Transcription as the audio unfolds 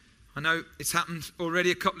I know it's happened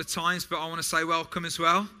already a couple of times, but I want to say welcome as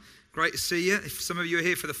well. Great to see you. If some of you are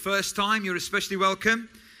here for the first time, you're especially welcome.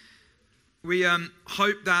 We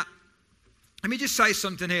hope that, let me just say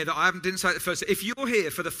something here that I didn't say at the first. If you're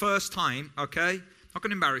here for the first time, okay, not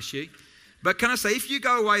going to embarrass you, but can I say, if you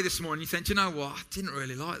go away this morning, you think, you know what, I didn't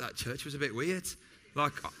really like that church, it was a bit weird.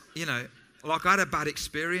 Like I had a bad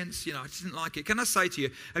experience, I just didn't like it. Can I say to you,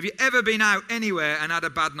 have you ever been out anywhere and had a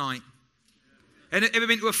bad night? Ever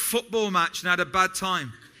been to a football match and had a bad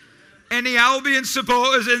time? Any Albion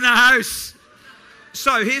supporters in the house?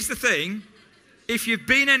 So here's the thing. If you've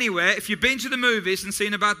been anywhere, if you've been to the movies and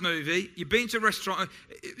seen a bad movie, you've been to a restaurant,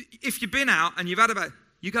 if you've been out and you've had a bad,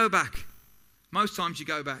 you go back. Most times you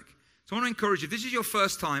go back. So I want to encourage you, if this is your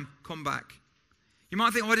first time, come back. You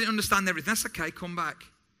might think, I didn't understand everything. That's okay, come back.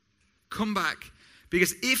 Come back.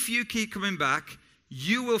 Because if you keep coming back,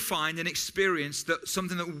 you will find an experience,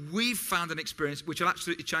 something that we've found an experience, which will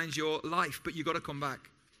absolutely change your life. But you've got to come back.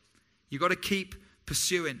 You've got to keep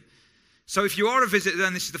pursuing. So if you are a visitor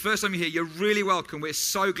and this is the first time you're here, you're really welcome. We're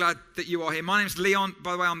so glad that you are here. My name's Leon,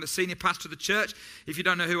 by the way. I'm the senior pastor of the church, if you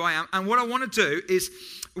don't know who I am. And what I want to do is,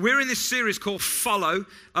 we're in this series called Follow,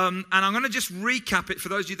 and I'm going to just recap it for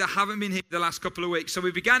those of you that haven't been here the last couple of weeks. So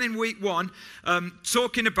we began in week 1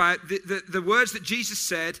 talking about the words that Jesus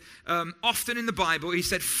said often in the Bible. He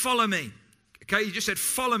said, follow me. Okay, he just said,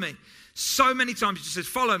 follow me. So many times he just says,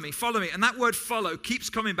 follow me, follow me. And that word follow keeps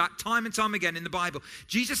coming back time and time again in the Bible.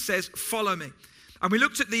 Jesus says, follow me. And we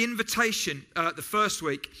looked at the invitation the first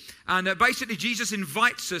week. And basically Jesus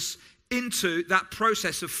invites us into that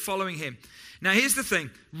process of following him. Now here's the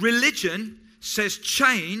thing. Religion says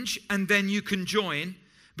change and then you can join.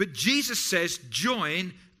 But Jesus says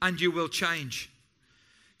join and you will change.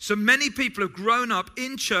 So many people have grown up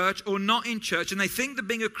in church or not in church, and they think that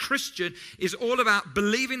being a Christian is all about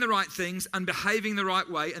believing the right things and behaving the right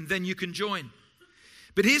way, and then you can join.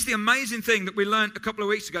 But here's the amazing thing that we learned a couple of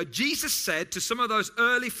weeks ago. Jesus said to some of those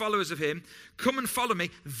early followers of him, come and follow me.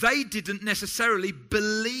 They didn't necessarily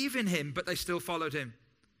believe in him, but they still followed him.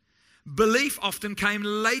 Belief often came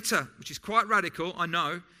later, which is quite radical, I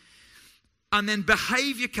know. And then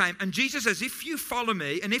behavior came. And Jesus says, if you follow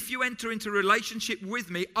me and if you enter into a relationship with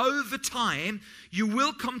me, over time, you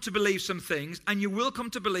will come to believe some things and you will come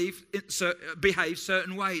to behave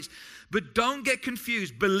certain ways. But don't get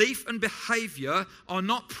confused. Belief and behavior are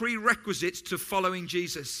not prerequisites to following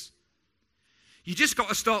Jesus. You just got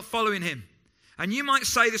to start following him. And you might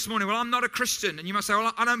say this morning, well, I'm not a Christian. And you might say,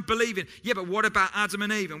 well, I don't believe in. Yeah, but what about Adam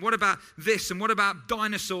and Eve? And what about this? And what about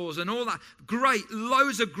dinosaurs and all that? Great,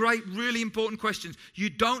 loads of great, really important questions. You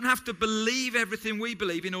don't have to believe everything we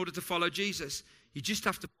believe in order to follow Jesus. You just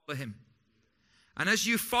have to follow him. And as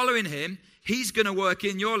you follow in him, he's going to work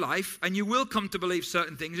in your life and you will come to believe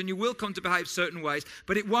certain things and you will come to behave certain ways.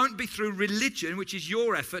 But it won't be through religion, which is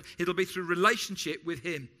your effort. It'll be through relationship with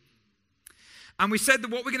him. And we said that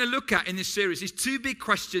what we're going to look at in this series is 2 big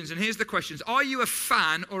questions. And here's the questions. Are you a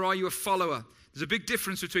fan or are you a follower? There's a big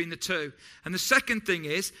difference between the two. And the second thing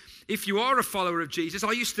is, if you are a follower of Jesus,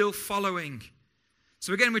 are you still following?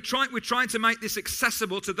 So again, we're trying to make this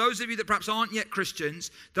accessible to those of you that perhaps aren't yet Christians,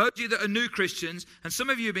 those of you that are new Christians, and some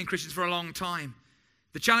of you have been Christians for a long time.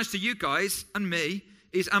 The challenge to you guys and me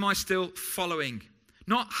is, am I still following?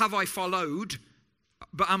 Not have I followed,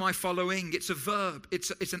 but am I following? It's a verb. It's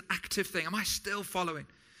an active thing. Am I still following?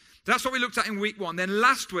 That's what we looked at in week 1. Then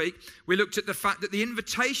last week, we looked at the fact that the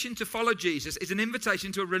invitation to follow Jesus is an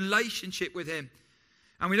invitation to a relationship with him.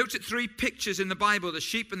 And we looked at 3 pictures in the Bible, the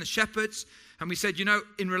sheep and the shepherds. And we said,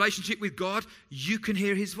 in relationship with God, you can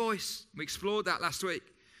hear his voice. We explored that last week.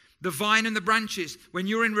 The vine and the branches. When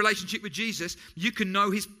you're in relationship with Jesus, you can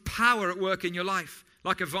know his power at work in your life.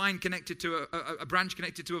 Like a vine connected to a branch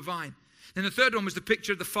connected to a vine. Then the third one was the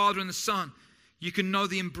picture of the Father and the Son. You can know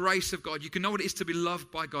the embrace of God. You can know what it is to be loved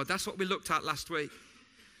by God. That's what we looked at last week.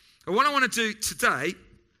 And what I want to do today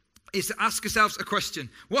is to ask ourselves a question.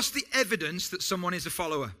 What's the evidence that someone is a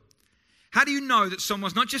follower? How do you know that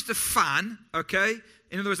someone's not just a fan, okay?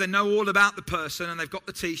 In other words, they know all about the person and they've got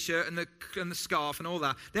the t-shirt and the scarf and all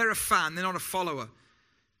that. They're a fan, they're not a follower.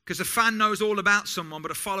 Because a fan knows all about someone,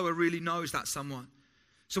 but a follower really knows that someone.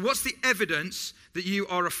 So what's the evidence that you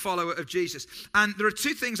are a follower of Jesus? And there are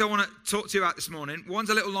 2 things I want to talk to you about this morning. One's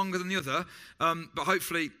a little longer than the other, but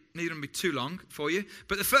hopefully neither of them will be too long for you.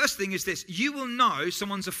 But the first thing is this. You will know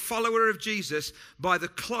someone's a follower of Jesus by the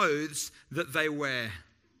clothes that they wear.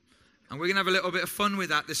 And we're going to have a little bit of fun with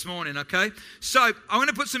that this morning, okay? So I'm going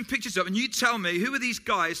to put some pictures up, and you tell me, who are these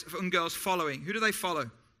guys and girls following? Who do they follow?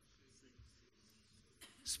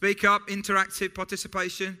 Speak up, interactive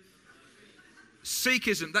participation.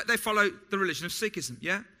 Sikhism, they follow the religion of Sikhism,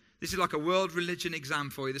 yeah? This is like a world religion exam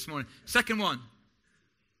for you this morning. Second one.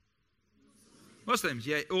 Muslims.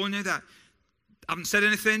 Yeah, all knew that. Haven't said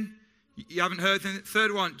anything. You haven't heard anything.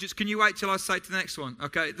 Third one. Just can you wait till I say to the next one?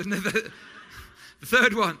 Okay. The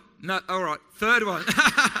third one. No, all right. Third one.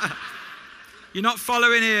 You're not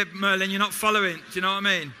following here, Merlin. You're not following. Do you know what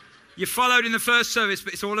I mean? You followed in the first service,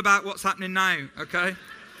 but it's all about what's happening now, okay?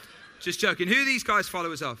 Just joking. Who are these guys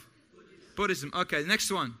followers of? Buddhism. Okay, the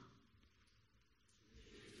next one.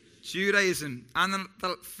 Judaism. And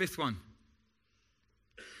the fifth one.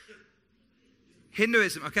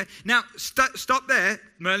 Hinduism, okay? Now, stop there,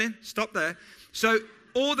 Merlin. Stop there. So,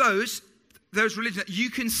 all those religions, you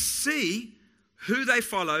can see who they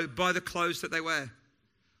follow by the clothes that they wear.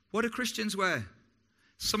 What do Christians wear?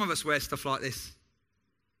 Some of us wear stuff like this.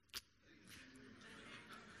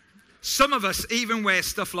 Some of us even wear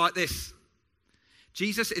stuff like this.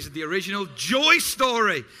 Jesus is the original joy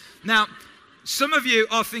story. Now, some of you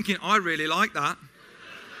are thinking, I really like that.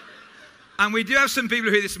 And we do have some people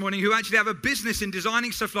here this morning who actually have a business in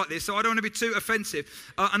designing stuff like this, so I don't want to be too offensive.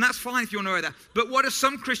 And that's fine if you want to wear that. But what do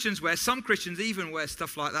some Christians wear? Some Christians even wear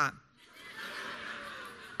stuff like that.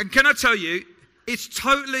 And can I tell you, it's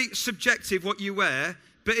totally subjective what you wear,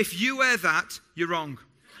 but if you wear that, you're wrong.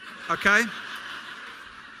 Okay?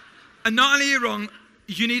 And not only are you wrong,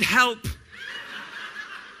 you need help.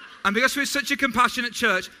 And because we're such a compassionate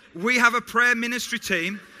church, we have a prayer ministry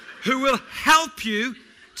team who will help you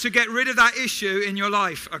to get rid of that issue in your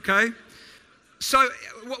life, okay? So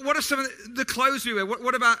what are some of the clothes we wear?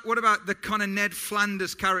 What about the kind of Ned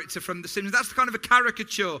Flanders character from The Simpsons? That's kind of a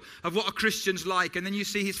caricature of what a Christian's like. And then you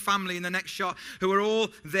see his family in the next shot who are all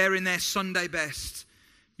there in their Sunday best.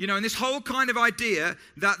 You know, and this whole kind of idea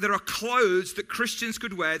that there are clothes that Christians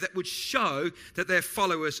could wear that would show that they're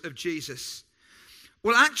followers of Jesus.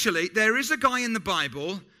 Well, actually, there is a guy in the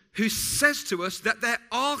Bible who says to us that there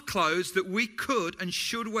are clothes that we could and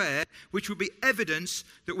should wear, which would be evidence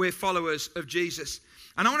that we're followers of Jesus.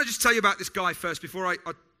 And I want to just tell you about this guy first before I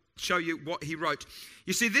show you what he wrote.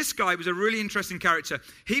 You see, this guy was a really interesting character.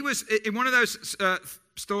 He was in one of those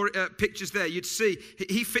pictures there, you'd see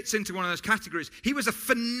he fits into one of those categories. He was a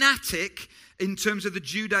fanatic in terms of the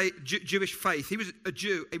Jewish faith. He was a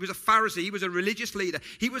Jew. He was a Pharisee. He was a religious leader.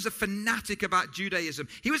 He was a fanatic about Judaism.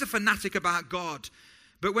 He was a fanatic about God.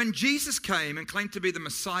 But when Jesus came and claimed to be the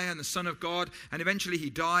Messiah and the Son of God, and eventually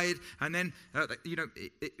he died, and then,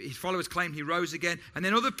 his followers claimed he rose again, and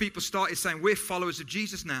then other people started saying, we're followers of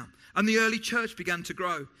Jesus now. And the early church began to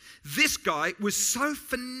grow. This guy was so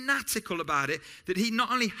fanatical about it that he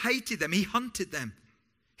not only hated them, he hunted them.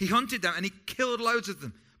 He hunted them and he killed loads of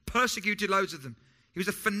them, persecuted loads of them. He was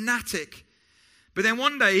a fanatic. But then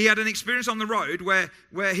one day he had an experience on the road where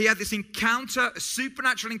he had this encounter, a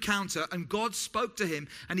supernatural encounter, and God spoke to him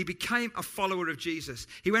and he became a follower of Jesus.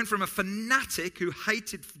 He went from a fanatic who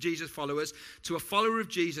hated Jesus followers to a follower of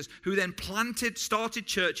Jesus who then started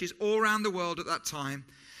churches all around the world at that time.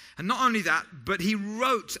 And not only that, but he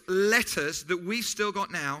wrote letters that we've still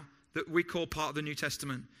got now that we call part of the New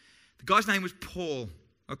Testament. The guy's name was Paul,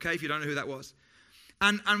 okay, if you don't know who that was.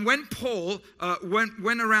 And when Paul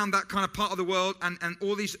went around that kind of part of the world and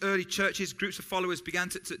all these early churches, groups of followers began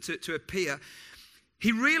to appear,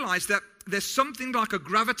 he realized that there's something like a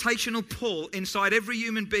gravitational pull inside every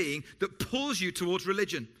human being that pulls you towards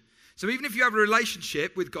religion. So even if you have a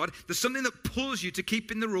relationship with God, there's something that pulls you to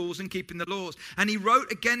keeping the rules and keeping the laws. And he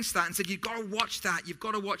wrote against that and said, you've got to watch that. You've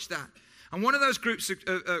got to watch that. And one of those groups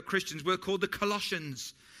of Christians were called the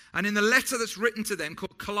Colossians. And in the letter that's written to them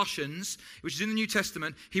called Colossians, which is in the New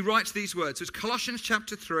Testament, he writes these words. So it's Colossians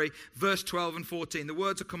chapter 3, verse 12 and 14. The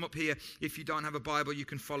words will come up here. If you don't have a Bible, you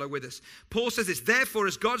can follow with us. Paul says this, therefore,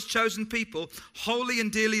 as God's chosen people, holy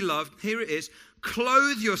and dearly loved, here it is,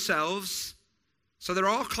 clothe yourselves. So there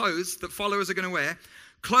are clothes that followers are going to wear.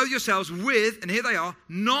 Clothe yourselves with, and here they are,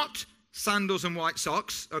 not sandals and white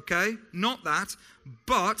socks, okay? Not that,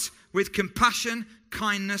 but with compassion,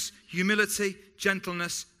 kindness, humility,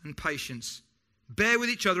 gentleness, and patience. Bear with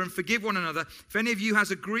each other and forgive one another. If any of you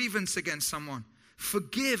has a grievance against someone,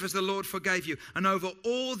 forgive as the Lord forgave you. And over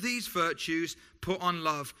all these virtues, put on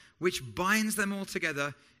love, which binds them all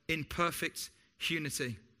together in perfect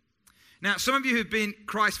unity. Now, some of you who've been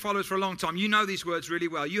Christ followers for a long time, you know these words really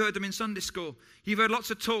well. You heard them in Sunday school. You've heard lots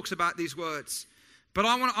of talks about these words. But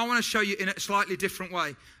I want to show you in a slightly different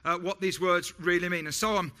way what these words really mean. And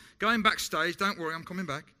so I'm going backstage. Don't worry, I'm coming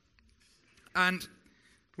back. And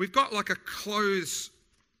we've got like a clothes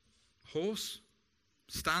horse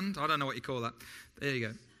stand. I don't know what you call that. There you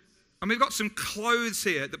go. And we've got some clothes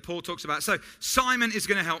here that Paul talks about. So Simon is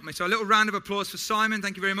going to help me. So a little round of applause for Simon.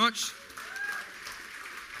 Thank you very much.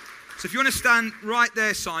 So if you want to stand right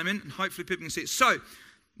there, Simon, and hopefully people can see it. So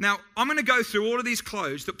now I'm going to go through all of these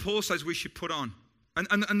clothes that Paul says we should put on.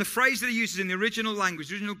 And the phrase that he uses in the original language,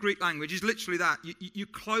 the original Greek language, is literally that. You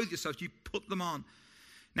clothe yourselves, you put them on.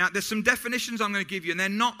 Now, there's some definitions I'm going to give you, and they're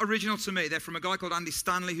not original to me. They're from a guy called Andy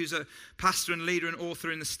Stanley, who's a pastor and leader and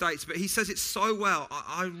author in the States. But he says it so well,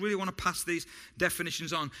 I really want to pass these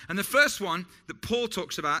definitions on. And the first one that Paul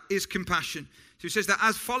talks about is compassion. So he says that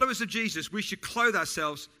as followers of Jesus, we should clothe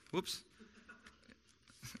ourselves. Whoops.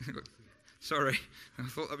 Sorry, I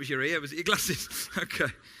thought that was your ear. Was it your glasses?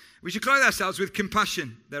 Okay. We should clothe ourselves with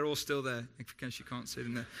compassion. They're all still there, in case you can't see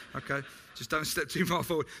them there. Okay, just don't step too far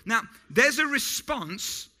forward. Now, there's a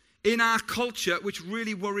response in our culture which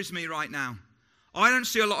really worries me right now. I don't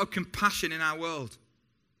see a lot of compassion in our world.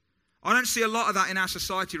 I don't see a lot of that in our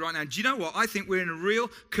society right now. Do you know what? I think we're in a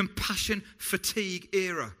real compassion fatigue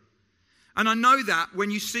era. And I know that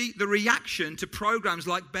when you see the reaction to programs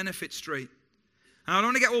like Benefit Street. And I don't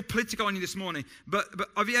want to get all political on you this morning, but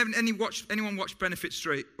have you anyone watched Benefit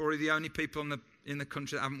Street? Or are you the only people in the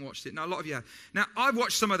country that haven't watched it? No, a lot of you have. Now, I've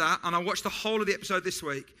watched some of that, and I watched the whole of the episode this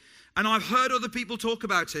week, and I've heard other people talk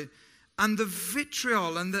about it, and the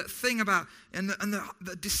vitriol and the thing about, and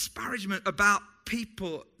the disparagement about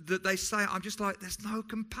people that they say, I'm just like, there's no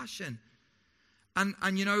compassion. And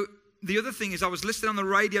you know, the other thing is I was listening on the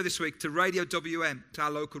radio this week to Radio WM, to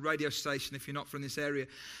our local radio station, if you're not from this area,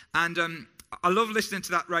 and I love listening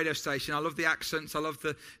to that radio station. I love the accents. I love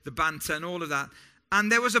the banter and all of that.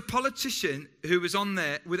 And there was a politician who was on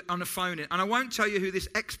there on a phone in. And I won't tell you who this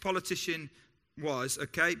ex-politician was,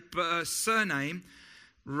 okay? But her surname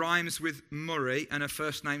rhymes with Murray and her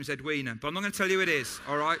first name's Edwina. But I'm not going to tell you who it is,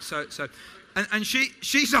 all right? And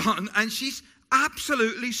she's on and she's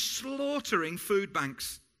absolutely slaughtering food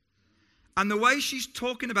banks. And the way she's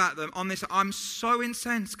talking about them on this, I'm so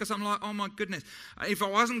incensed because I'm like, oh my goodness. If I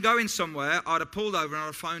wasn't going somewhere, I'd have pulled over and I'd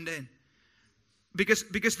have phoned in. Because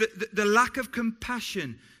the lack of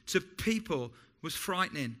compassion to people was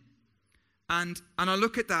frightening. And I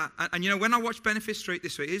look at that, and you know, when I watched Benefit Street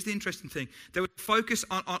this week, here's the interesting thing. There was a focus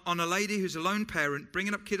on a lady who's a lone parent,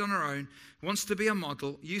 bringing up a kid on her own, wants to be a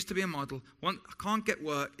model, used to be a model, can't get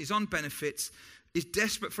work, is on benefits, is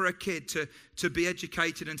desperate for a kid to be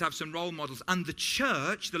educated and to have some role models. And the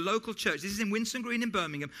church, the local church, this is in Winston Green in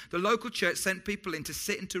Birmingham, the local church sent people in to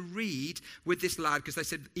sit and to read with this lad because they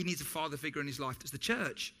said he needs a father figure in his life. That's the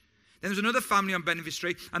church. Then there was another family on Benefit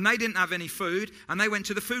Street and they didn't have any food and they went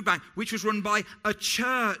to the food bank, which was run by a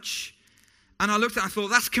church. And I looked at it and I thought,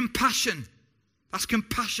 that's compassion. That's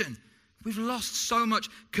compassion. We've lost so much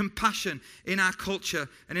compassion in our culture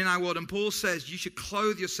and in our world. And Paul says you should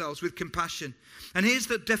clothe yourselves with compassion. And here's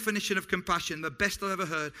the definition of compassion, the best I've ever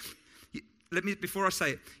heard. Before I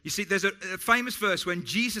say it, you see, there's a famous verse when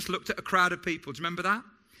Jesus looked at a crowd of people. Do you remember that?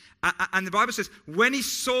 And the Bible says, when he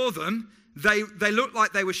saw them, they looked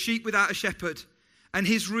like they were sheep without a shepherd. And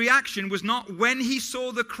his reaction was not when he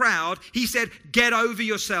saw the crowd, he said, get over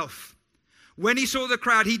yourself. When he saw the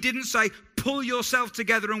crowd, he didn't say, pull yourself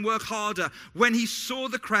together and work harder. When he saw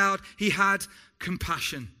the crowd, he had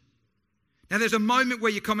compassion. Now, there's a moment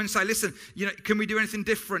where you come and say, listen, you know, can we do anything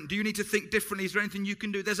different? Do you need to think differently? Is there anything you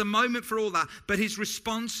can do? There's a moment for all that. But his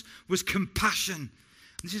response was compassion.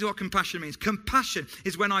 This is what compassion means. Compassion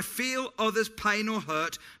is when I feel others' pain or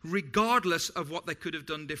hurt, regardless of what they could have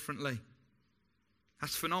done differently.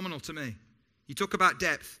 That's phenomenal to me. You talk about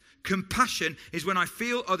depth. Compassion is when I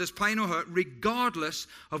feel others' pain or hurt, regardless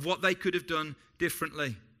of what they could have done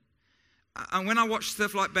differently. And when I watch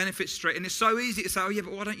stuff like Benefit Street, and it's so easy to say, oh yeah,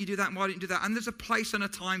 but why don't you do that and why don't you do that? And there's a place and a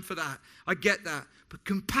time for that. I get that. But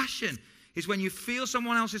compassion is when you feel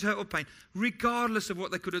someone else's hurt or pain, regardless of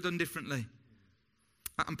what they could have done differently.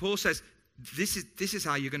 And Paul says, this is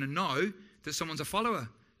how you're going to know that someone's a follower.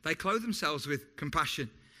 They clothe themselves with compassion.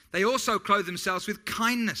 They also clothe themselves with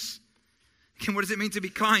kindness. And what does it mean to be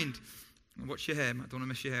kind? Watch your hair. I don't want to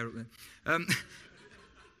mess your hair up there.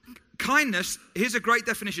 Kindness, here's a great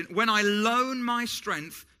definition. When I loan my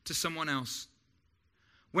strength to someone else.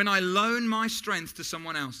 When I loan my strength to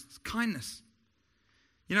someone else. It's kindness.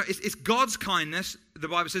 You know, it's God's kindness, the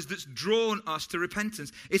Bible says, that's drawn us to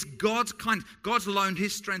repentance. It's God's kindness. God's loaned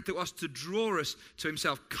his strength to us to draw us to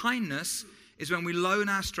himself. Kindness is when we loan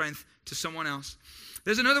our strength to someone else.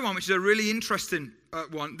 There's another one which is a really interesting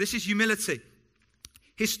one. This is humility.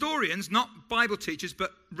 Historians, not Bible teachers,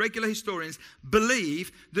 but regular historians,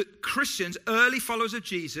 believe that Christians, early followers of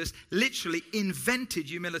Jesus, literally invented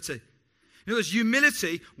humility. In other words,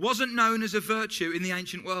 humility wasn't known as a virtue in the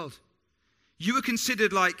ancient world. You were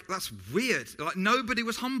considered like, that's weird. Like nobody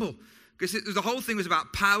was humble Because the whole thing was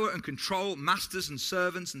about power and control, masters and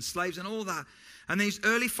servants and slaves and all that. And these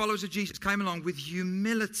early followers of Jesus came along with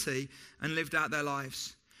humility and lived out their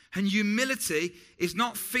lives. And humility is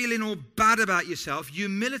not feeling all bad about yourself.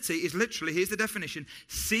 Humility is literally, here's the definition,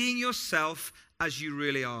 seeing yourself as you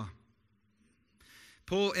really are.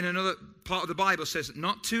 Paul, in another part of the Bible, says,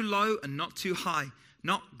 not too low and not too high,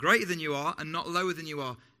 not greater than you are and not lower than you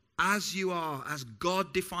are. As you are, as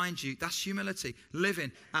God defines you. That's humility,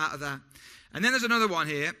 living out of that. And then there's another one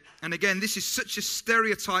here. And again, this is such a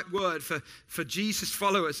stereotype word for Jesus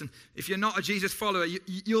followers. And if you're not a Jesus follower,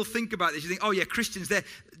 you'll think about this. You think, oh yeah, Christians,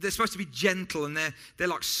 they're supposed to be gentle and they're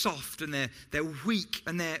like soft and they're weak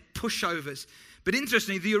and they're pushovers. But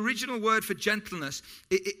interestingly, the original word for gentleness,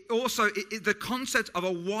 the concept of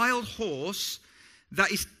a wild horse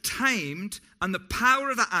that is tamed and the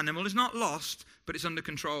power of that animal is not lost, but it's under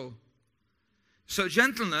control. So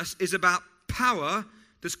gentleness is about power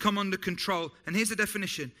that's come under control. And here's the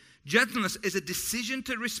definition. Gentleness is a decision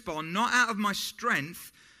to respond not out of my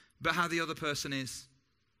strength, but how the other person is.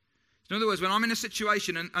 In other words, when I'm in a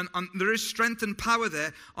situation and there is strength and power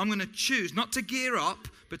there, I'm going to choose not to gear up,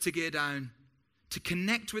 but to gear down. To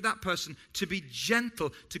connect with that person, to be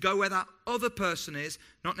gentle, to go where that other person is,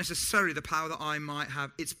 not necessarily the power that I might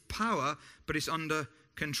have. It's power, but it's under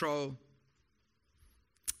control.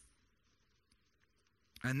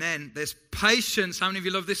 And then there's patience. How many of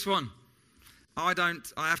you love this one? I don't.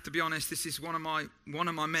 I have to be honest. This is one of my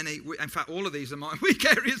many. In fact, all of these are my weak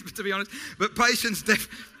areas, to be honest. But patience,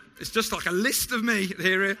 it's just like a list of me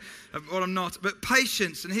here of what I'm not. But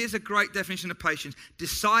patience, and here's a great definition of patience: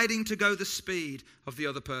 deciding to go the speed of the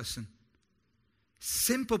other person.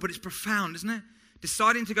 Simple, but it's profound, isn't it?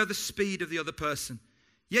 Deciding to go the speed of the other person.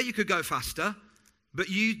 Yeah, you could go faster, but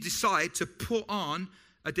you decide to put on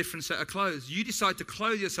a different set of clothes. You decide to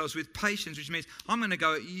clothe yourselves with patience, which means I'm going to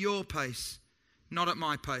go at your pace, not at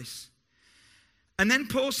my pace. And then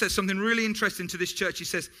Paul says something really interesting to this church. He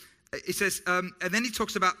says, and then he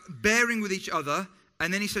talks about bearing with each other,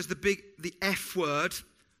 and then he says the F word,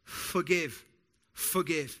 forgive.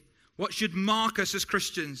 Forgive. What should mark us as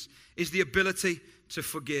Christians is the ability to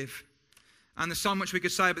forgive. And there's so much we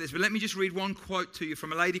could say about this, but let me just read one quote to you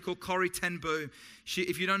from a lady called Corrie ten Boom.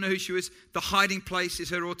 If you don't know who she was, The Hiding Place is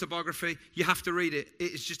her autobiography. You have to read it.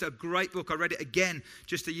 It's just a great book. I read it again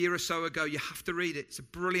just a year or so ago. You have to read it. It's a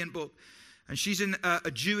brilliant book. And she's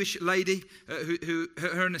a Jewish lady who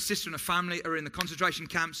her and her sister and her family are in the concentration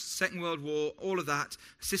camps, Second World War, all of that.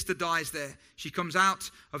 Her sister dies there. She comes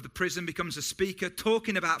out of the prison, becomes a speaker,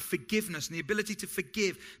 talking about forgiveness and the ability to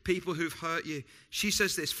forgive people who've hurt you. She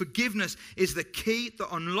says this: forgiveness is the key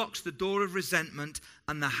that unlocks the door of resentment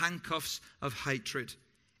and the handcuffs of hatred.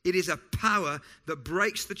 It is a power that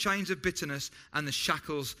breaks the chains of bitterness and the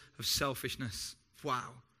shackles of selfishness. Wow.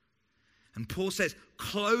 And Paul says,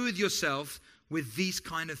 clothe yourself with these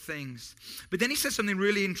kind of things. But then he says something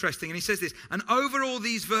really interesting, and he says this: and over all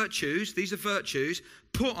these are virtues,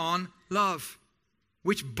 put on love,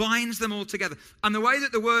 which binds them all together. And the way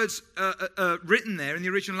that the words are written there in the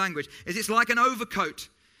original language is it's like an overcoat.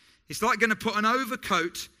 It's like going to put an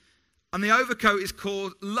overcoat, and the overcoat is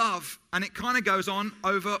called love, and it kind of goes on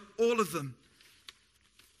over all of them.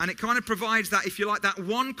 And it kind of provides that, if you like, that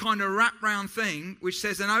one kind of wraparound thing, which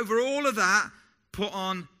says, and over all of that, put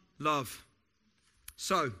on love.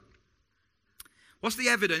 So, what's the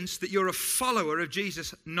evidence that you're a follower of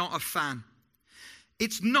Jesus, not a fan?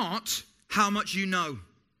 It's not how much you know.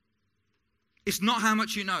 It's not how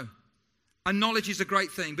much you know. And knowledge is a great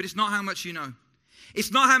thing, but it's not how much you know.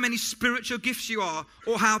 It's not how many spiritual gifts you are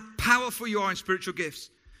or how powerful you are in spiritual gifts.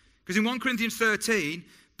 Because in 1 Corinthians 13,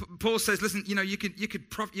 Paul says, listen, you could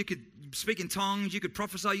speak in tongues, you could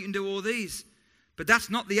prophesy, you can do all these. But that's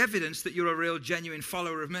not the evidence that you're a real, genuine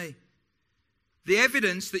follower of me. The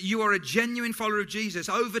evidence that you are a genuine follower of Jesus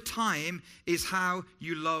over time is how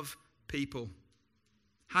you love people.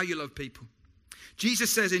 How you love people.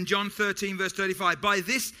 Jesus says in John 13, verse 35, by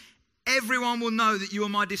this everyone will know that you are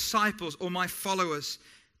my disciples or my followers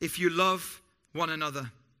if you love one another.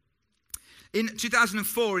 In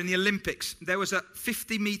 2004, in the Olympics, there was a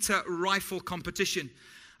 50-meter rifle competition.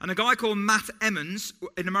 And a guy called Matt Emmons,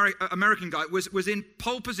 an American guy, was in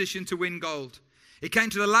pole position to win gold. It came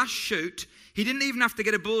to the last shoot. He didn't even have to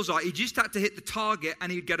get a bullseye. He just had to hit the target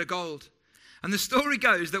and he'd get a gold. And the story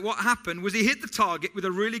goes that what happened was he hit the target with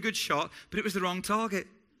a really good shot, but it was the wrong target.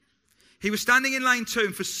 He was standing in lane 2,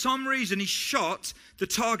 and for some reason he shot the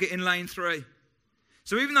target in lane 3.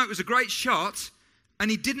 So even though it was a great shot, and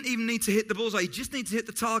he didn't even need to hit the bullseye, he just needed to hit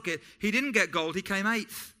the target, he didn't get gold, he came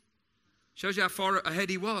 8th. Shows you how far ahead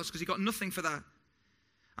he was, because he got nothing for that.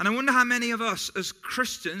 And I wonder how many of us as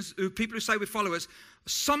Christians, people who say we're followers,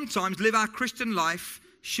 sometimes live our Christian life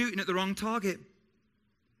shooting at the wrong target.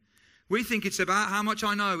 We think it's about how much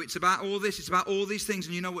I know. It's about all this. It's about all these things.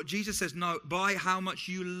 And you know what? Jesus says, no, by how much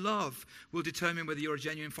you love will determine whether you're a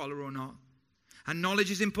genuine follower or not. And knowledge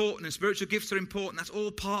is important and spiritual gifts are important. That's all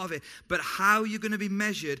part of it. But how you're going to be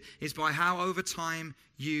measured is by how over time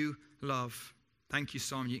you love. Thank you,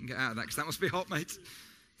 Simon. You can get out of that because that must be hot, mate.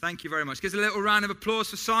 Thank you very much. Give us a little round of applause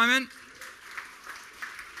for Simon.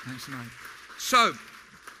 Thanks, mate. So,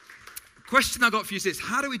 the question I got for you is this.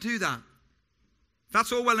 How do we do that?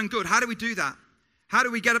 That's all well and good. How do we do that? How do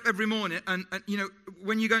we get up every morning and you know,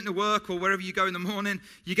 when you go into work or wherever you go in the morning,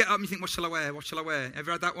 you get up and you think, what shall I wear? What shall I wear?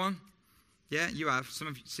 Ever had that one? Yeah, you have. Some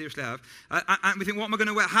of you seriously have. And we think, what am I going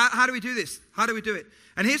to wear? How do we do this? How do we do it?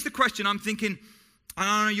 And here's the question I'm thinking, and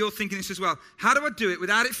I know you're thinking this as well. How do I do it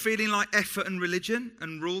without it feeling like effort and religion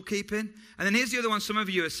and rule keeping? And then here's the other one some of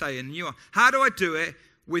you are saying, and you are. How do I do it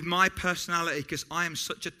with my personality? Because I am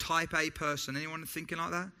such a type A person. Anyone thinking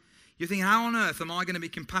like that? You're thinking, how on earth am I going to be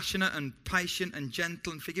compassionate and patient and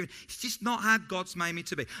gentle and forgiving? It's just not how God's made me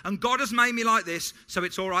to be. And God has made me like this, so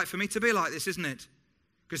it's all right for me to be like this, isn't it?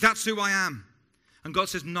 Because that's who I am. And God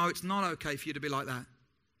says, no, it's not okay for you to be like that.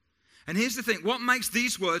 And here's the thing. What makes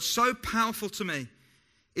these words so powerful to me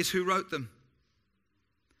is who wrote them.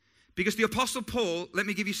 Because the Apostle Paul, let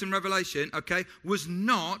me give you some revelation, okay, was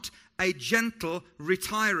not a gentle,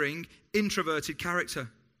 retiring, introverted character.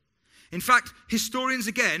 In fact, historians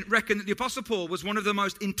again reckon that the Apostle Paul was one of the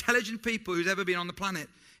most intelligent people who's ever been on the planet.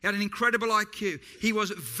 He had an incredible IQ. He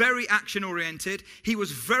was very action-oriented. He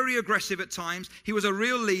was very aggressive at times. He was a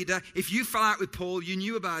real leader. If you fell out with Paul, you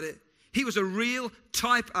knew about it. He was a real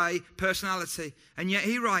type A personality. And yet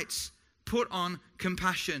he writes, put on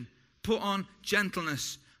compassion, put on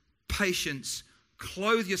gentleness, patience,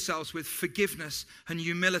 clothe yourselves with forgiveness and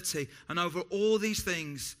humility. And over all these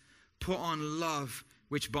things, put on love,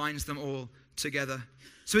 which binds them all together.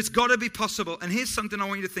 So it's got to be possible. And here's something I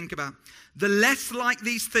want you to think about. The less like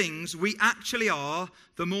these things we actually are,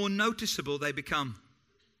 the more noticeable they become.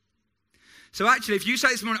 So actually, if you say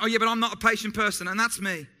this morning, oh yeah, but I'm not a patient person, and that's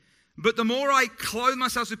me. But the more I clothe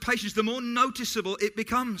myself with patience, the more noticeable it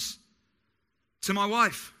becomes to my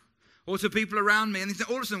wife or to people around me. And they say,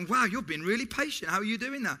 all of a sudden, wow, you've been really patient. How are you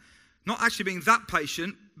doing that? Not actually being that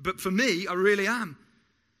patient, but for me, I really am.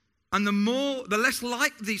 And the less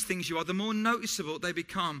like these things you are, the more noticeable they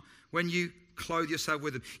become when you clothe yourself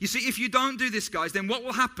with them. You see, if you don't do this, guys, then what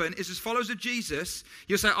will happen is as followers of Jesus,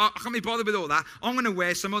 you'll say, oh, I can't be bothered with all that. I'm going to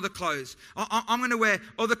wear some other clothes. I'm going to wear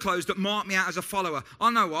other clothes that mark me out as a follower. I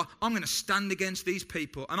know what? I'm going to stand against these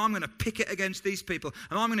people, and I'm going to picket against these people,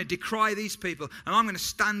 and I'm going to decry these people, and I'm going to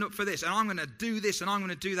stand up for this, and I'm going to do this, and I'm going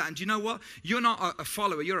to do that. And do you know what? You're not a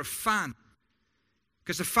follower. You're a fan.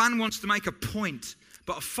 Because a fan wants to make a point,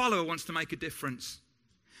 but a follower wants to make a difference.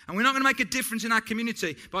 And we're not going to make a difference in our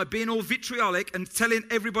community by being all vitriolic and telling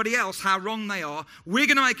everybody else how wrong they are. We're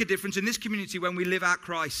going to make a difference in this community when we live out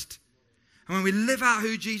Christ. And when we live out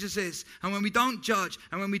who Jesus is. And when we don't judge.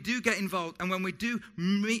 And when we do get involved. And when we do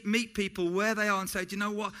meet people where they are and say, do you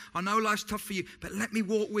know what? I know life's tough for you, but let me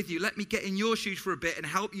walk with you. Let me get in your shoes for a bit and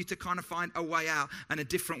help you to kind of find a way out and a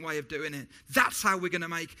different way of doing it. That's how we're going to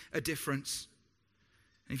make a difference.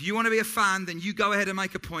 If you want to be a fan, then you go ahead and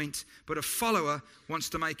make a point. But a follower wants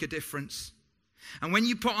to make a difference. And when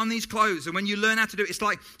you put on these clothes and when you learn how to do it, it's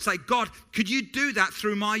like, say, God, could you do that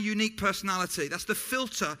through my unique personality? That's the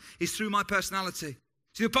filter, is through my personality.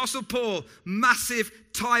 So the Apostle Paul, massive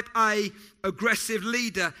type A, aggressive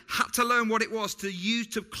leader, had to learn what it was to use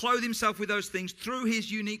to clothe himself with those things through his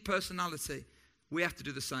unique personality. We have to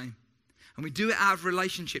do the same. And we do it out of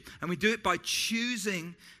relationship. And we do it by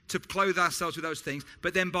choosing to clothe ourselves with those things,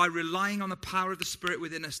 but then by relying on the power of the Spirit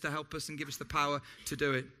within us to help us and give us the power to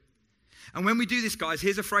do it. And when we do this, guys,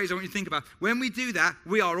 here's a phrase I want you to think about. When we do that,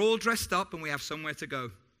 we are all dressed up and we have somewhere to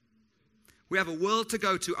go. We have a world to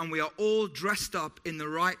go to and we are all dressed up in the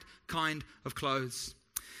right kind of clothes.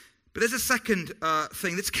 But there's a second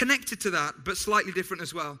thing that's connected to that, but slightly different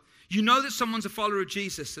as well. You know that someone's a follower of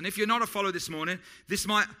Jesus. And if you're not a follower this morning, this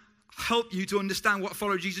might help you to understand what a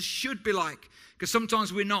follower of Jesus should be like. Because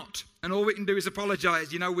sometimes we're not. And all we can do is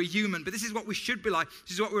apologize. You know, we're human. But this is what we should be like.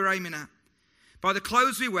 This is what we're aiming at. By the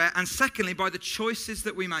clothes we wear. And secondly, by the choices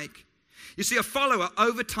that we make. You see, a follower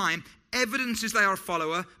over time evidences they are a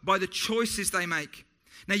follower by the choices they make.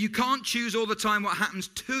 Now, you can't choose all the time what happens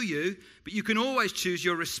to you. But you can always choose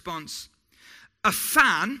your response. A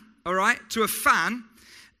fan, all right, to a fan,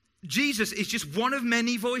 Jesus is just one of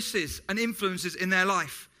many voices and influences in their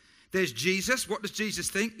life. There's Jesus. What does Jesus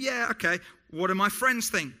think? Yeah, okay. What do my friends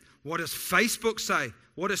think? What does Facebook say?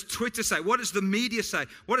 What does Twitter say? What does the media say?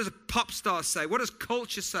 What does a pop star say? What does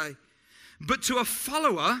culture say? But to a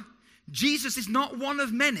follower, Jesus is not one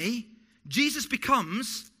of many. Jesus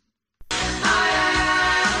becomes...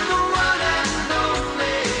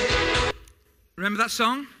 Remember that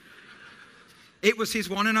song? It was his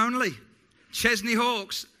one and only. Chesney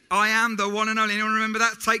Hawkes, I am the one and only. Anyone remember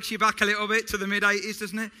that? Takes you back a little bit to the mid-80s,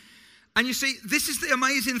 doesn't it? And you see, this is the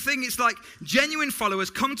amazing thing. It's like genuine followers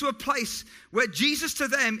come to a place where Jesus to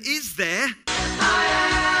them is there.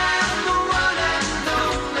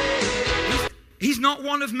 He's not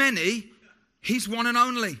one of many. He's one and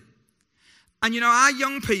only. And you know, our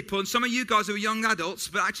young people, and some of you guys who are young adults,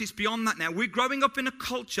 but actually it's beyond that now, we're growing up in a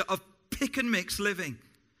culture of pick and mix living.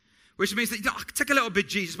 Which means that, you know, I'll take a little bit of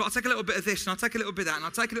Jesus, but I'll take a little bit of this, and I'll take a little bit of that, and I'll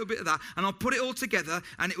take a little bit of that, and I'll put it all together,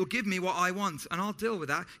 and it will give me what I want. And I'll deal with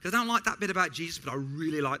that, because I don't like that bit about Jesus, but I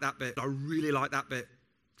really like that bit. I really like that bit.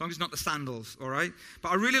 As long as it's not the sandals, all right? But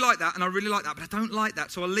I really like that, and I really like that, but I don't like that,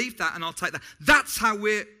 so I'll leave that, and I'll take that. That's how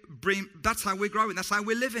we're growing. That's how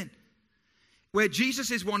we're living. Where Jesus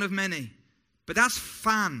is one of many. But that's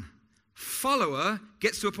fan. Follower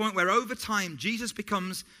gets to a point where over time, Jesus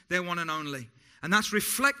becomes their one and only. And that's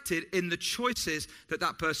reflected in the choices that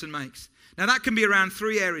that person makes. Now, that can be around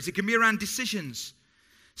three areas. It can be around decisions.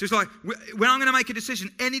 So it's like, when I'm going to make a decision,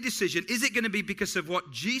 any decision, is it going to be because of what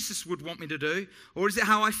Jesus would want me to do? Or is it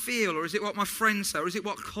how I feel? Or is it what my friends say? Or is it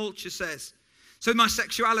what culture says? So my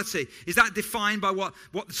sexuality, is that defined by what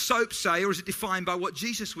the soaps say? Or is it defined by what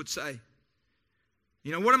Jesus would say?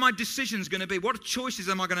 You know, what are my decisions going to be? What choices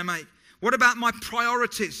am I going to make? What about my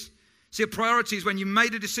priorities? See, a priority is when you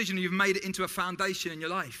made a decision and you've made it into a foundation in your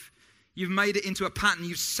life. You've made it into a pattern.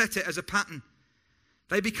 You've set it as a pattern.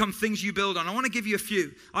 They become things you build on. I want to give you a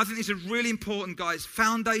few. I think these are really important, guys.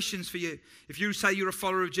 Foundations for you. If you say you're a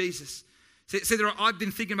follower of Jesus. See, I've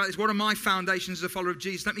been thinking about this. What are my foundations as a follower of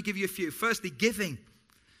Jesus? Let me give you a few. Firstly, giving.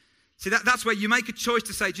 See, that's where you make a choice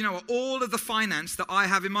to say, do you know what? All of the finance that I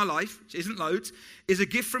have in my life, which isn't loads, is a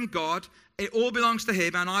gift from God. It all belongs to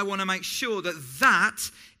Him, and I want to make sure that that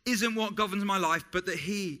isn't what governs my life, but that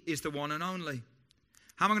He is the one and only.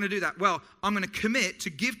 How am I going to do that? Well, I'm going to commit to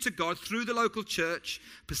give to God through the local church,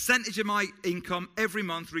 percentage of my income every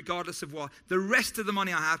month, regardless of what. The rest of the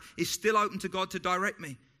money I have is still open to God to direct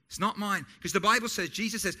me. It's not mine. Because the Bible says,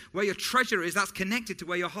 Jesus says, where your treasure is, that's connected to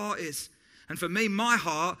where your heart is. And for me, my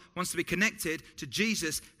heart wants to be connected to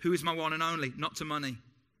Jesus, who is my one and only, not to money.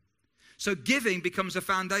 So giving becomes a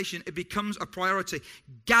foundation. It becomes a priority.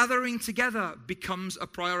 Gathering together becomes a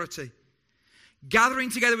priority.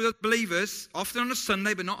 Gathering together with believers, often on a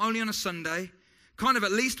Sunday, but not only on a Sunday, kind of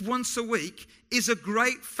at least once a week, is a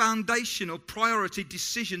great foundational priority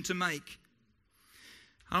decision to make.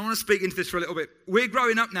 I want to speak into this for a little bit. We're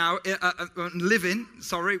growing up now,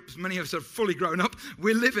 many of us are fully grown up.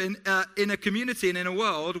 We're living in a community and in a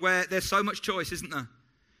world where there's so much choice, isn't there?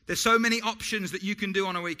 There's so many options that you can do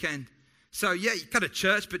on a weekend. So yeah, you go to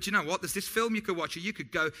church, but you know what? There's this film you could watch, or you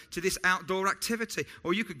could go to this outdoor activity,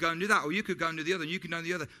 or you could go and do that, or you could go and do the other, and you could do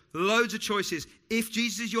the other. Loads of choices. If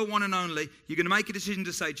Jesus is your one and only, you're going to make a decision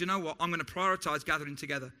to say, do you know what? I'm going to prioritize gathering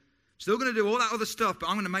together. Still going to do all that other stuff, but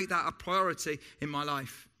I'm going to make that a priority in my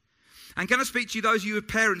life. And can I speak to you, those of you with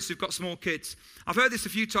parents who've got small kids? I've heard this a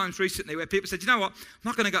few times recently where people said, you know what? I'm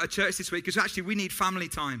not going to go to church this week because actually we need family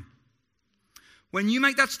time. When you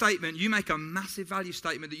make that statement, you make a massive value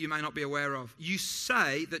statement that you may not be aware of. You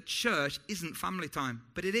say that church isn't family time,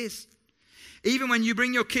 but it is. Even when you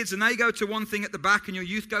bring your kids and they go to one thing at the back and your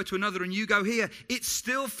youth go to another and you go here, it's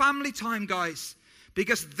still family time, guys.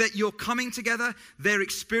 Because that you're coming together, they're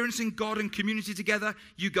experiencing God and community together,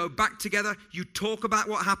 you go back together, you talk about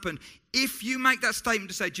what happened. If you make that statement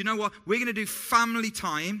to say, do you know what, we're going to do family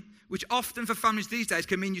time, which often for families these days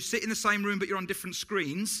can mean you sit in the same room but you're on different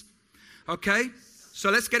screens, okay? So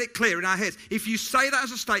let's get it clear in our heads. If you say that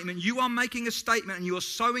as a statement, you are making a statement and you are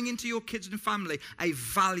sowing into your kids and family a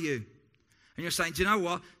value. And you're saying, do you know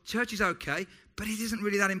what, church is okay, but it isn't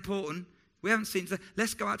really that important. We haven't seen,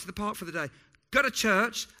 let's go out to the park for the day. Go to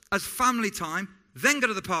church as family time, then go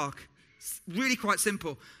to the park. It's really quite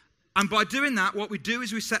simple. And by doing that, what we do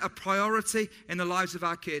is we set a priority in the lives of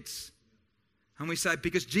our kids. And we say,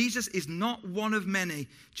 because Jesus is not one of many,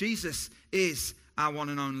 Jesus is our one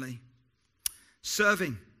and only.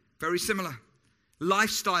 Serving, very similar.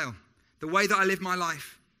 Lifestyle, the way that I live my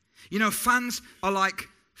life. You know, fans are like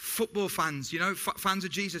football fans, you know, fans of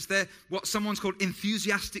Jesus. They're what someone's called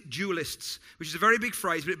enthusiastic duelists, which is a very big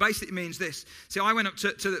phrase, but it basically means this. See, I went up to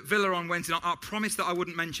the Villa on Wednesday night. I promised that I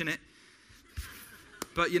wouldn't mention it.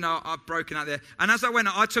 But, I've broken out there. And as I went,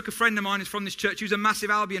 I took a friend of mine who's from this church who's a massive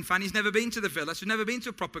Albion fan. He's never been to the Villa, so he's never been to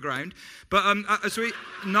a proper ground. But, sorry.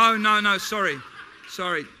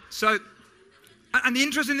 So, and the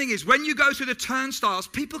interesting thing is, when you go through the turnstiles,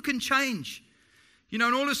 people can change. And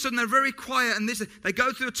all of a sudden they're very quiet and they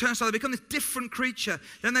go through a turnstile, they become this different creature.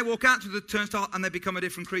 Then they walk out to the turnstile and they become a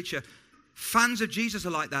different creature. Fans of Jesus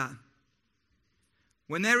are like that.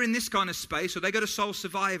 When they're in this kind of space, or they go to Soul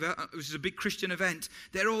Survivor, which is a big Christian event,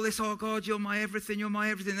 they're all this, oh God, you're my everything, you're my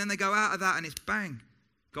everything. Then they go out of that and it's bang.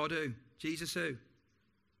 God who? Jesus who?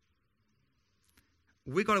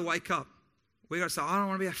 We've got to wake up. We've got to say, I don't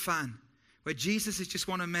want to be a fan. Where Jesus is just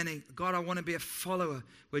one of many. God, I want to be a follower.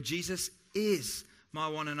 Where Jesus is my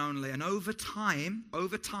one and only. And over time,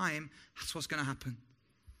 that's what's going to happen.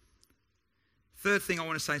 Third thing I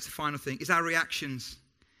want to say, it's the final thing, is our reactions.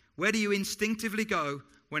 Where do you instinctively go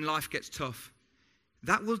when life gets tough?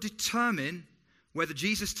 That will determine whether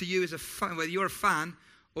Jesus to you is whether you're a fan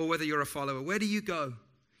or whether you're a follower. Where do you go?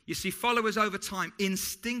 You see, followers over time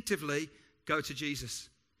instinctively go to Jesus.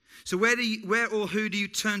 So where or who do you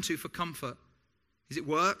turn to for comfort? Is it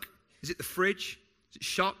work? Is it the fridge? Is it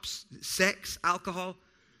shops? Is it sex, alcohol?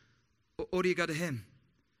 Or do you go to him,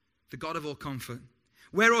 the God of all comfort?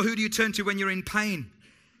 Where or who do you turn to when you're in pain?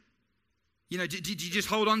 Do you just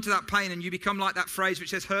hold on to that pain and you become like that phrase which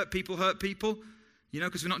says, hurt people,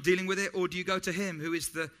 because we're not dealing with it? Or do you go to him who is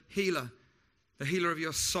the healer of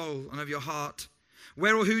your soul and of your heart?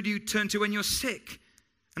 Where or who do you turn to when you're sick?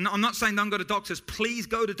 And I'm not saying don't go to doctors. Please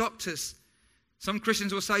go to doctors. Some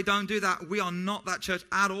Christians will say don't do that. We are not that church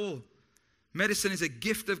at all. Medicine is a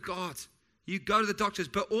gift of God. You go to the doctors,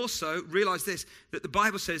 but also realize this, that the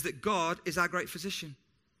Bible says that God is our great physician.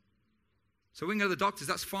 So we can go to the doctors,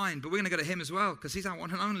 that's fine, but we're going to go to him as well, because he's our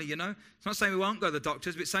one and only, It's not saying we won't go to the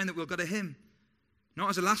doctors, but it's saying that we'll go to him. Not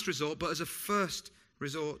as a last resort, but as a first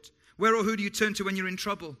resort. Where or who do you turn to when you're in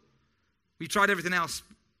trouble? You tried everything else,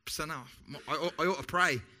 so no, I ought to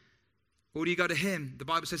pray. Or do you go to him? The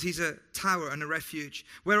Bible says he's a tower and a refuge.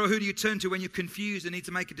 Where or who do you turn to when you're confused and need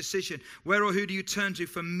to make a decision? Where or who do you turn to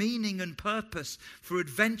for meaning and purpose, for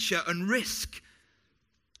adventure and risk?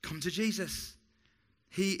 Come to Jesus.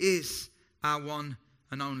 He is our one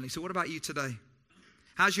and only. So what about you today?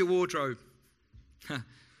 How's your wardrobe?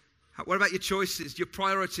 What about your choices, your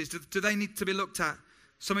priorities? Do they need to be looked at?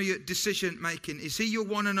 Some of your decision making. Is he your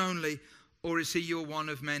one and only, or is he your one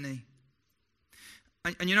of many?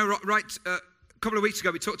 And a couple of weeks ago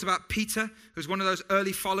we talked about Peter, who was one of those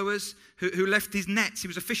early followers who left his nets. He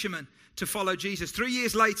was a fisherman to follow Jesus. 3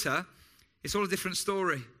 years later, it's all a different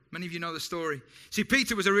story. Many of you know the story. See,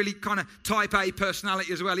 Peter was a really kind of type A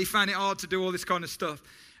personality as well. He found it hard to do all this kind of stuff.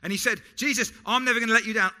 And he said, Jesus, I'm never going to let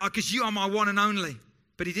you down because you are my one and only.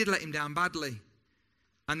 But he did let him down badly.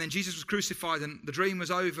 And then Jesus was crucified and the dream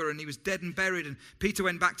was over and he was dead and buried. And Peter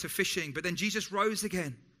went back to fishing. But then Jesus rose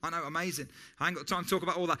again. I know, amazing. I ain't got time to talk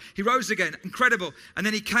about all that. He rose again, incredible. And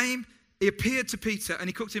then he appeared to Peter and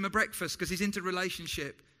he cooked him a breakfast because he's into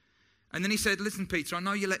relationship. And then he said, listen, Peter, I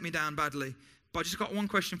know you let me down badly, but I just got one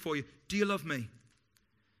question for you. Do you love me?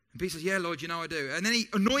 And Peter says, yeah, Lord, I do. And then he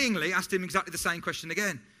annoyingly asked him exactly the same question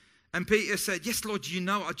again. And Peter said, yes, Lord,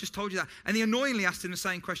 I just told you that. And he annoyingly asked him the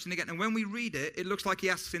same question again. And when we read it, it looks like he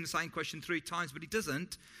asks him the same question 3 times, but he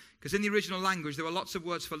doesn't. Because in the original language, there were lots of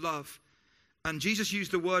words for love. And Jesus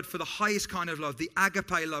used the word for the highest kind of love, the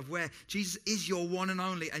agape love, where Jesus is your one and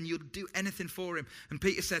only and you'll do anything for him. And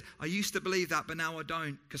Peter said, I used to believe that, but now I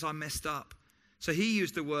don't because I messed up. So he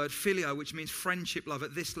used the word phileo, which means friendship love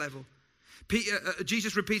at this level.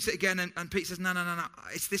 Jesus repeats it again and Peter says, no,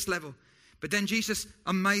 it's this level. But then Jesus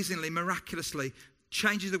amazingly, miraculously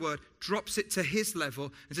changes the word, drops it to his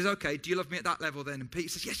level and says, okay, do you love me at that level then? And Peter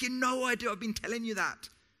says, yes, I do. I've been telling you that.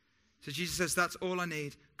 So Jesus says, that's all I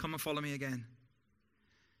need. Come and follow me again.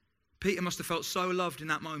 Peter must have felt so loved in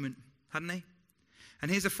that moment, hadn't he? And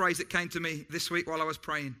here's a phrase that came to me this week while I was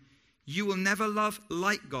praying. You will never love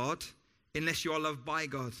like God unless you are loved by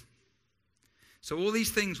God. So all these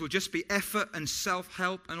things will just be effort and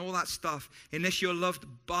self-help and all that stuff unless you're loved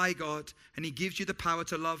by God and he gives you the power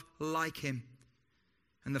to love like him.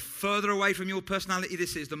 And the further away from your personality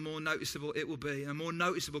this is, the more noticeable it will be. And the more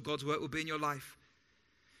noticeable God's work will be in your life.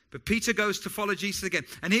 But Peter goes to follow Jesus again.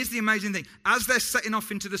 And here's the amazing thing. As they're setting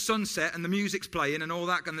off into the sunset and the music's playing and all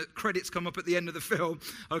that, and the credits come up at the end of the film,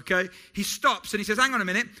 okay, he stops and he says, hang on a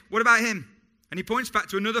minute, what about him? And he points back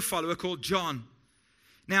to another follower called John.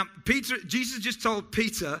 Now, Jesus just told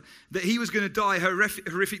Peter that he was going to die a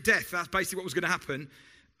horrific death. That's basically what was going to happen.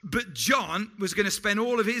 But John was going to spend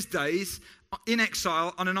all of his days in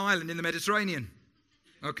exile on an island in the Mediterranean.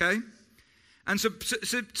 Okay? And so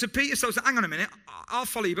Peter says, hang on a minute, I'll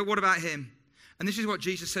follow you, but what about him? And this is what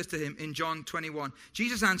Jesus says to him in John 21.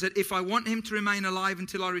 Jesus answered, if I want him to remain alive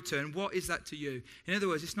until I return, what is that to you? In other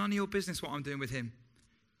words, it's none of your business what I'm doing with him.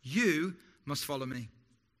 You must follow me.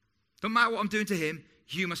 Don't matter what I'm doing to him,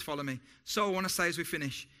 you must follow me. So I want to say as we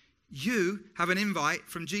finish, you have an invite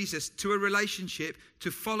from Jesus to a relationship to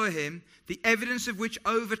follow him, the evidence of which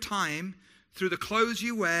over time, through the clothes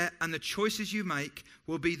you wear and the choices you make,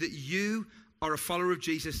 will be that you are a follower of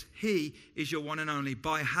Jesus. He is your one and only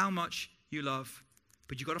by how much you love.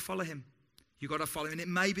 But you've got to follow him. You've got to follow him. And it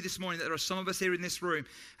may be this morning that there are some of us here in this room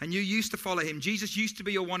and you used to follow him. Jesus used to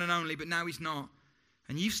be your one and only, but now he's not.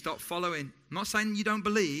 And you've stopped following. I'm not saying you don't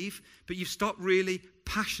believe, but you've stopped really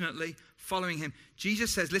passionately following him.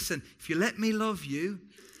 Jesus says, listen, if you let me love you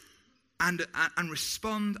and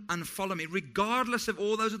respond and follow me, regardless of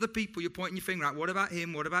all those other people you're pointing your finger at, what about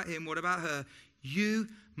him, what about him, what about her? You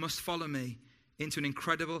must follow me into an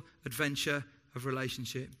incredible adventure of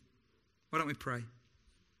relationship. Why don't we pray?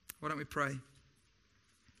 Why don't we pray?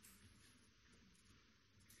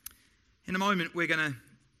 In a moment, we're going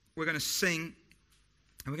to sing.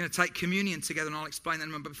 And we're going to take communion together, and I'll explain that in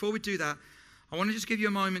a moment. But before we do that, I want to just give you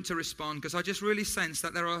a moment to respond, because I just really sense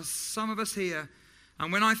that there are some of us here,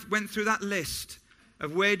 and when I went through that list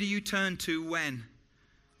of where do you turn to when,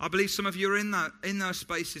 I believe some of you are in those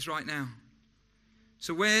spaces right now.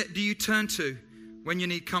 So where do you turn to when you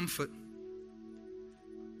need comfort?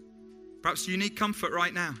 Perhaps you need comfort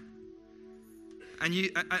right now. And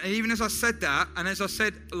even as I said that, and as I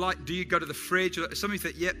said, like, do you go to the fridge? Some of you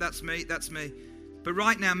think, yep, that's me, that's me. But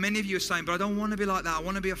right now, many of you are saying, but I don't want to be like that. I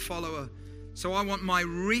want to be a follower. So I want my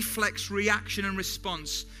reflex reaction and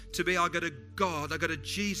response to be, I go to God, I go to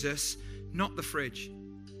Jesus, not the fridge.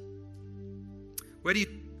 Where do you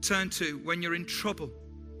turn to when you're in trouble?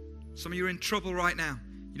 Some of you are in trouble right now.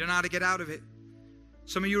 You don't know how to get out of it.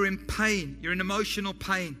 Some of you are in pain. You're in emotional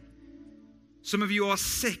pain. Some of you are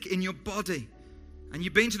sick in your body. And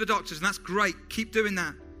you've been to the doctors, and that's great. Keep doing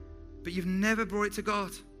that. But you've never brought it to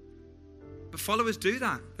God. But followers do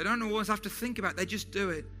that. They don't always have to think about it. They just do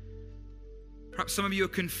it. Perhaps some of you are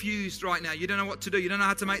confused right now. You don't know what to do. You don't know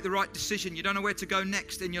how to make the right decision. You don't know where to go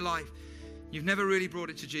next in your life. You've never really brought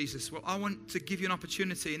it to Jesus. Well, I want to give you an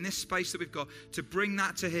opportunity in this space that we've got to bring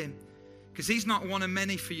that to him. Because he's not one of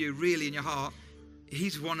many for you, really, in your heart.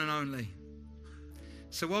 He's one and only.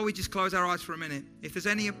 So while we just close our eyes for a minute, if there's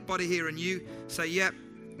anybody here and you say, yep,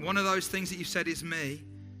 one of those things that you said is me,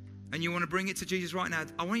 and you want to bring it to Jesus right now,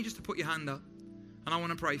 I want you just to put your hand up, and I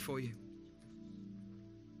want to pray for you.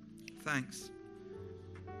 Thanks.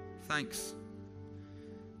 Thanks.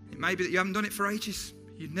 It may be that you haven't done it for ages.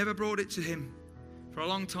 You've never brought it to him for a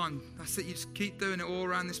long time. That's it. You just keep doing it all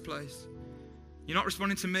around this place. You're not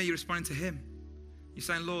responding to me. You're responding to him. You're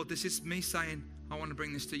saying, Lord, this is me saying, I want to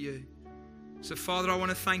bring this to you. So, Father, I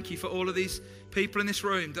want to thank you for all of these people in this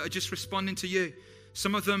room that are just responding to you.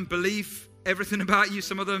 Some of them believe everything about you.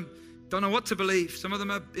 Some of them don't know what to believe. Some of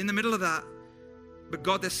them are in the middle of that. But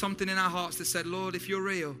God, there's something in our hearts that said, Lord, if you're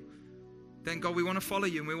real, then God, we want to follow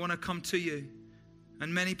you and we want to come to you.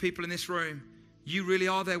 And many people in this room, you really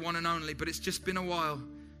are their one and only, but it's just been a while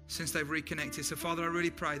since they've reconnected. So Father, I really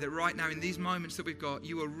pray that right now in these moments that we've got,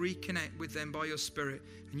 you will reconnect with them by your Spirit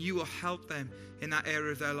and you will help them in that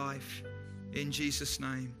area of their life. In Jesus'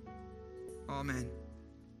 name, amen.